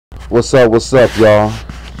What's up, y'all?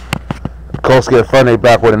 Iskosi Umfundisi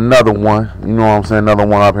back with another one. You know what I'm saying? Another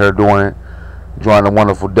one up here doing it. Enjoying a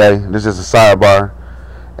wonderful day. This is a sidebar.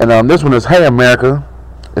 And this one is, hey, America,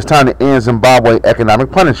 it's time to end Zimbabwe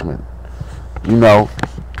economic punishment. You know.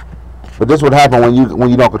 But this would happen when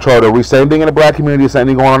you don't control the same thing in the black community, same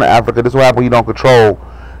thing going on in Africa. This will happen when you don't control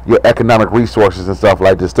your economic resources and stuff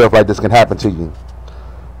like this. Stuff like this can happen to you.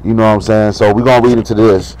 You know what I'm saying? So we're going to read into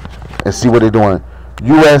this and see what they're doing.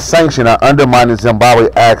 U.S. sanctions are undermining Zimbabwe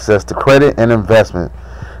access to credit and investment.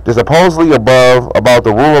 They're supposedly about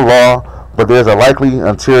the rule of law, but there's a likely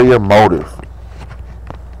ulterior motive.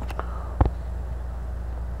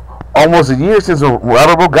 Almost a year since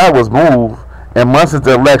Robert Mugabe was moved and months since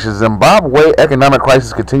the election, Zimbabwe economic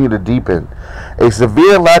crisis continued to deepen. A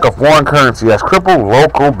severe lack of foreign currency has crippled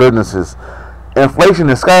local businesses. Inflation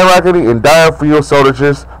is skyrocketing, and dire fuel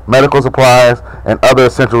shortages, medical supplies, and other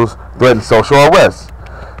essentials threaten social unrest.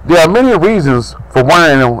 There are many reasons for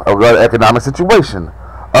worrying about the economic situation.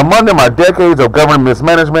 Among them are decades of government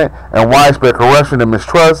mismanagement and widespread corruption and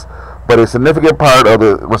mistrust, but a significant part of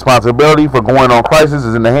the responsibility for going on crisis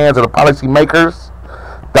is in the hands of the policymakers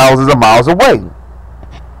thousands of miles away.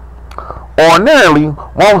 Ordinarily,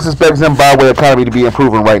 one would suspect Zimbabwe economy to be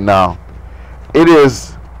improving right now. It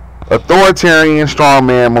is authoritarian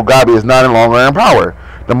strongman Mugabe is not any longer in power.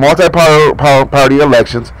 The multi-party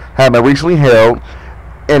elections have been recently held,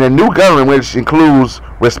 and a new government, which includes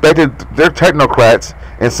respected technocrats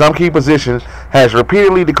in some key positions, has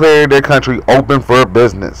repeatedly declared their country open for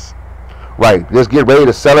business. Right, just get ready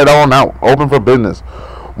to sell it on out, open for business.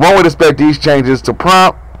 One would expect these changes to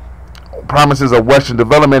prompt promises of Western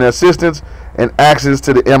development assistance and access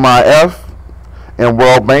to the MIF and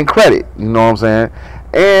World Bank credit, you know what I'm saying,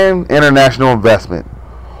 and international investment.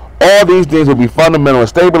 All these things will be fundamental in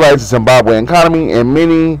stabilizing the Zimbabwean economy, and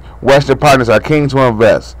many Western partners are keen to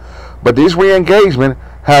invest. But this re-engagement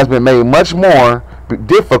has been made much more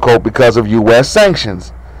difficult because of U.S.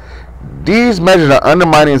 sanctions. These measures are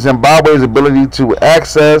undermining Zimbabwe's ability to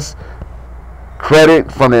access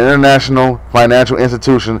credit from the international financial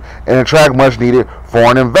institutions and attract much needed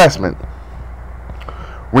foreign investment.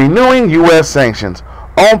 Renewing U.S. sanctions.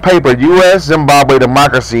 On paper, U.S. Zimbabwe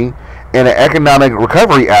Democracy and the Economic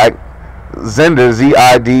Recovery Act, ZINDERA,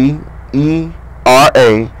 Z-I-D-E-R-A,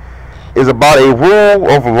 is about a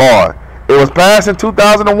rule of law. It was passed in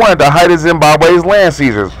 2001 at the height of Zimbabwe's land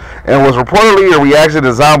seizures, and was reportedly a reaction to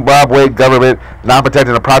the Zimbabwe government not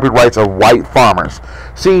protecting the property rights of white farmers.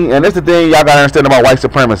 See, and this is the thing y'all gotta understand about white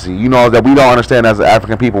supremacy. You know that we don't understand as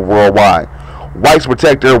African people worldwide. Whites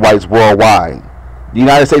protect their whites worldwide. The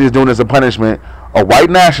United States is doing this as a punishment of white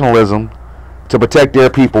nationalism to protect their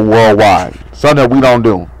people worldwide. Something that we don't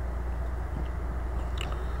do.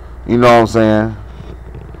 You know what I'm saying?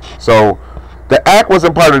 So, the act was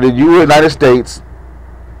a part of the United States,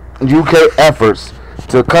 UK efforts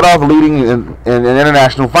to cut off leading in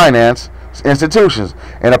international finance institutions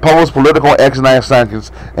and oppose political economic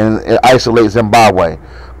sanctions and isolate Zimbabwe.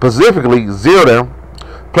 Specifically, ZINDERA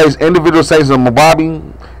placed individual sanctions on Mugabe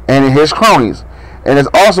and his cronies, and is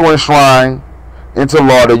also enshrined into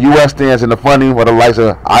law the U.S. stands in the funding for the likes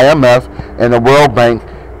of IMF and the World Bank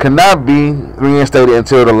cannot be reinstated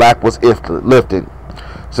until the lack was lifted.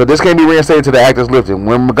 So this can't be reinstated until the act is lifted.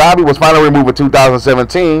 When Mugabe was finally removed in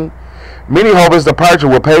 2017, many hoped his departure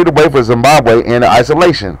would pave the way for Zimbabwe in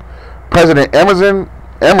isolation. President Emerson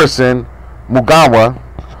Mnangagwa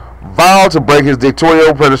vowed to break his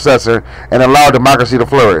dictatorial predecessor and allow democracy to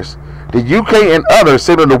flourish. The UK and others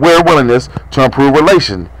signaled a willingness to improve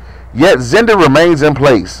relations. Yet ZINDERA remains in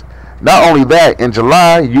place. Not only that, in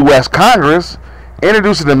July, U.S. Congress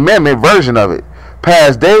introduced an amendment version of it,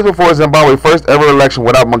 passed days before Zimbabwe's first ever election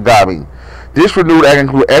without Mugabe. This renewed act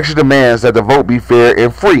included extra demands that the vote be fair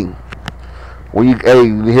and free. Here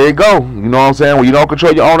you go. You know what I'm saying? When you don't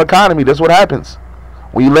control your own economy, that's what happens.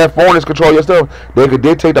 When you let foreigners control your stuff, they could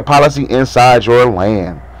dictate the policy inside your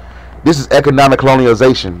land. This is economic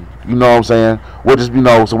colonialization. You know what I'm saying? We'll just,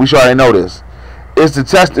 so we should already know this. It's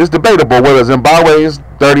debatable whether Zimbabwe's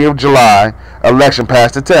 30th of July election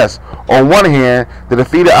passed the test. On one hand, the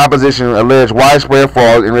defeated opposition alleged widespread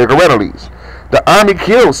fraud and irregularities. The army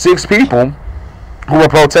killed 6 people who were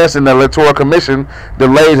protesting the Electoral Commission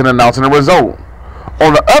delays in announcing the result.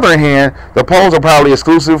 On the other hand, the polls are probably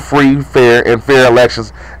exclusive, free, fair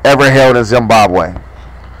elections ever held in Zimbabwe.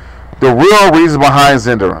 The real reasons behind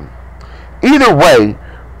ZINDERA. Either way,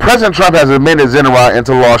 President Trump has amended ZINDERA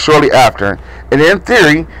into law shortly after, and in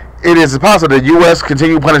theory, it is possible that U.S.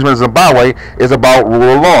 continued punishment of Zimbabwe is about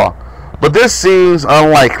rule of law. But this seems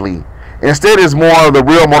unlikely. Instead, it's more of the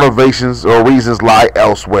real motivations or reasons lie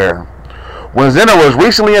elsewhere. When Zimbabwe was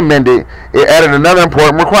recently amended, it added another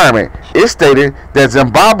important requirement. It stated that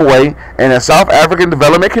Zimbabwe and the South African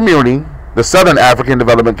Development Community, the Southern African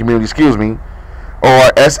Development Community,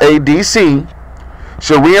 or SADC,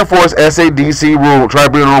 should reinforce SADC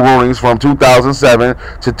tribunal rulings from 2007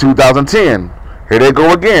 to 2010. Here they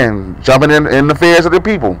go again, jumping in the affairs of the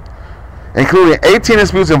people, including 18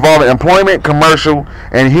 disputes involving employment, commercial,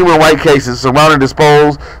 and human rights cases surrounding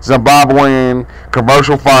disposed Zimbabwean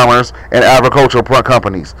commercial farmers and agricultural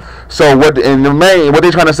companies. So what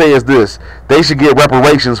they're trying to say is this: they should get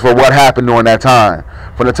reparations for what happened during that time.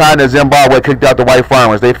 From the time that Zimbabwe kicked out the white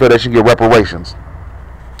farmers, they feel they should get reparations.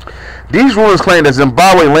 These rulings claim that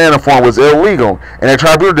Zimbabwe land reform was illegal, and the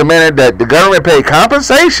tribunal demanded that the government pay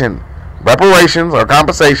reparations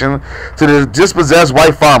to the dispossessed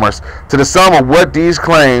white farmers to the sum of what these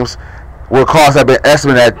claims will cost have been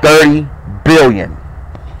estimated at $30 billion.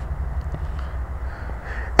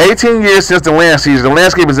 18 years since the land seizure, the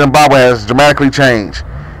landscape of Zimbabwe has dramatically changed.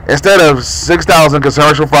 Instead of 6,000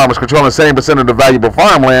 commercial farmers controlling 70% of the valuable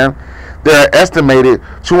farmland, there are estimated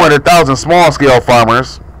 200,000 small-scale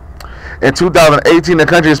farmers. In 2018, the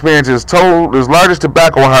country experienced its largest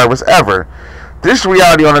tobacco harvest ever. This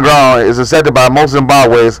reality on the ground is accepted by most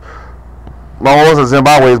Zimbabweans,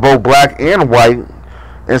 both black and white,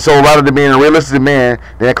 and so rather than being a realistic demand,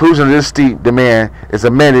 the inclusion of this steep demand is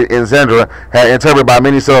amended in Zendra, had interpreted by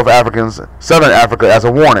many Southern Africa as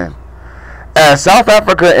a warning. As South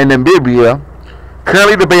Africa and Namibia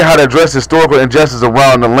currently debate how to address historical injustice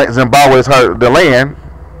around Zimbabwe's land,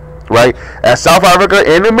 right? As South Africa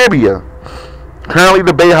and Namibia currently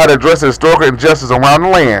debate how to address the historical injustice around the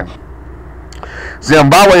land,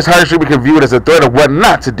 Zimbabwe's hardship should be viewed as a threat of what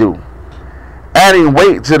not to do. Adding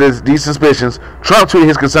weight to these suspicions, Trump tweeted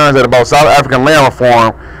his concerns about South African land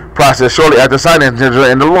reform process shortly after signing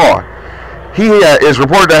into law. He is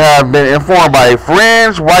reported to have been informed by a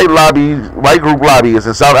fringe white group lobbyists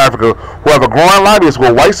in South Africa who have a growing lobbyist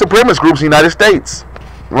with white supremacist groups in the United States.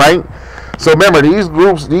 Right? So remember, these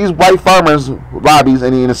groups, these white farmers lobbies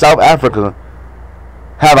in South Africa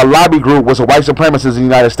have a lobby group with some white supremacists in the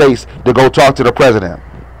United States to go talk to the president.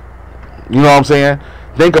 You know what I'm saying?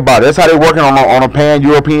 Think about it. That's how they're working on a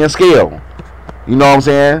pan-European scale. You know what I'm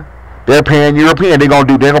saying? They're pan-European. They're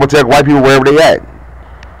gonna protect white people wherever they at.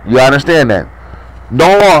 You understand that?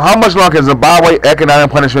 How much longer can Zimbabwe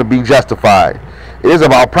economic punishment be justified? It is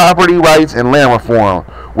about property rights and land reform.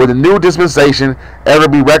 Will the new dispensation ever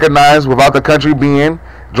be recognized without the country being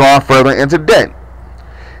drawn further into debt?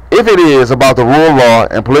 If it is about the rule of law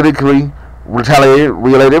and politically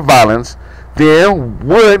related violence, then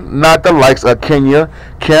would not the likes of Kenya,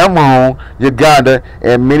 Cameroon, Uganda,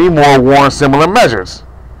 and many more warrant similar measures?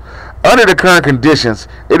 Under the current conditions,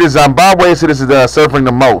 it is Zimbabwe citizens that are suffering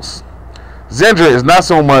the most. Zendra is not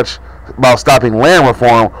so much about stopping land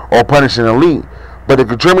reform or punishing the elite, but to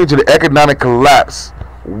contribute to the economic collapse,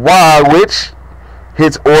 which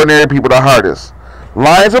hits ordinary people the hardest.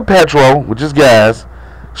 Lines of petrol, which is gas,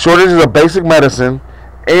 shortages of basic medicine,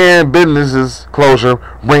 and businesses closure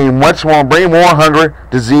bring more hunger,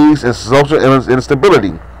 disease, and social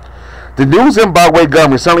instability. The new Zimbabwe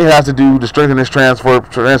government certainly has to do to strengthen its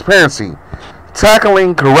transparency,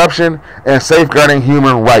 tackling corruption, and safeguarding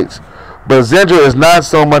human rights. But Zendra is not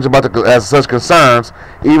so much about as such concerns,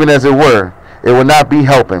 even as it were. It will not be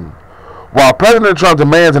helping. While President Trump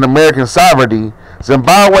demands an American sovereignty,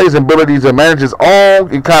 Zimbabwe's ability to manage its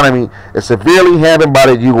own economy is severely hampered by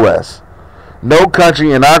the U.S. No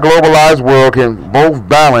country in our globalized world can both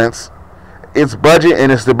balance its budget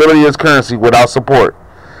and the stability of its currency without support.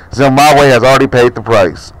 Zimbabwe has already paid the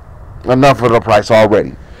price. Enough of the price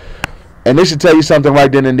already. And this should tell you something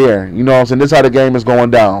right then and there. You know what I'm saying? This is how the game is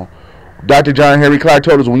going down. Dr. John Henry Clark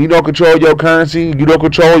told us, when you don't control your currency, you don't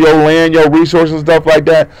control your land, your resources and stuff like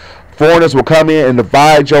that, foreigners will come in and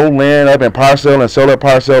divide your land up and parcel and sell that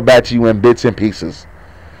parcel back to you in bits and pieces.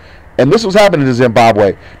 And this was happening to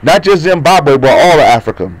Zimbabwe. Not just Zimbabwe, but all of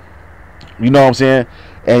Africa. You know what I'm saying?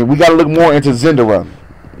 And we got to look more into Zendra.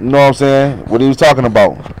 You know what I'm saying? What he was talking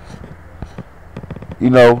about. You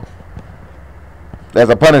know, as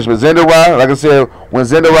a punishment. Zendra, like I said, when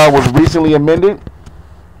Zendra was recently amended,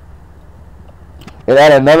 it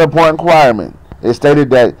added another important requirement. It stated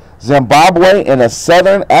that Zimbabwe and the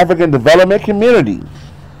Southern African Development Community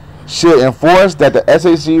should enforce that the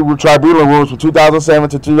SAC tribunal rules from 2007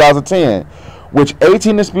 to 2010, which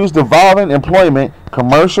 18 disputes involving employment,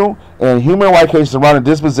 commercial, and human rights cases surrounding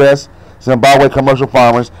dispossessed Zimbabwe commercial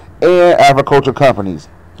farmers and agricultural companies.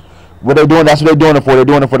 What they're doing, that's what they're doing it for. They're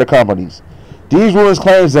doing it for the companies. These rulings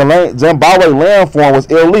claim Zimbabwe land reform was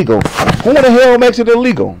illegal. Who the hell makes it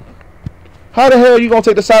illegal? How the hell are you going to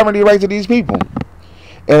take the sovereignty rights of these people?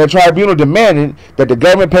 And the tribunal demanded that the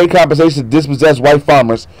government pay compensation to dispossessed white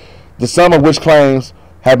farmers, the sum of which claims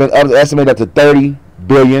have been estimated up to $30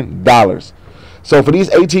 billion. So for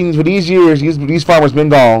these years, these farmers been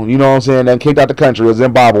gone, you know what I'm saying, and kicked out the country of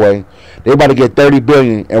Zimbabwe. They about to get $30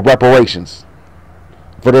 billion in reparations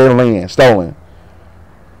for their land stolen.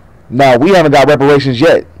 Now, we haven't got reparations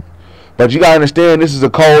yet. But you gotta understand, this is a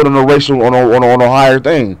code on a racial, on a higher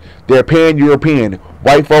thing. They're pan-European.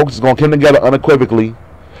 White folks is gonna come together unequivocally.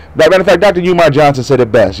 Matter of fact, Dr. Umar Johnson said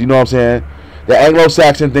it best. You know what I'm saying? The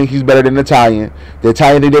Anglo-Saxon think he's better than the Italian. The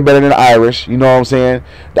Italian think they're better than the Irish. You know what I'm saying?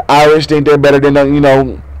 The Irish think they're better than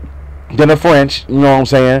than the French. You know what I'm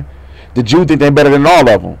saying? The Jew think they're better than all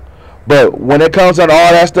of them. But when it comes on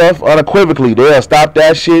all that stuff, unequivocally, they'll stop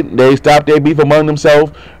that shit. They stop their beef among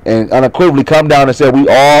themselves and unequivocally come down and say, we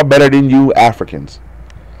all better than you Africans.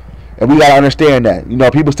 And we got to understand that. You know,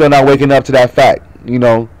 people still not waking up to that fact. You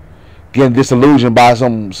know, getting disillusioned by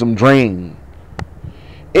some dream.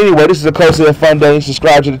 Anyway, this is a Close to the Fun Day.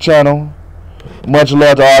 Subscribe to the channel. Much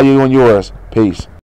love to all you and yours. Peace.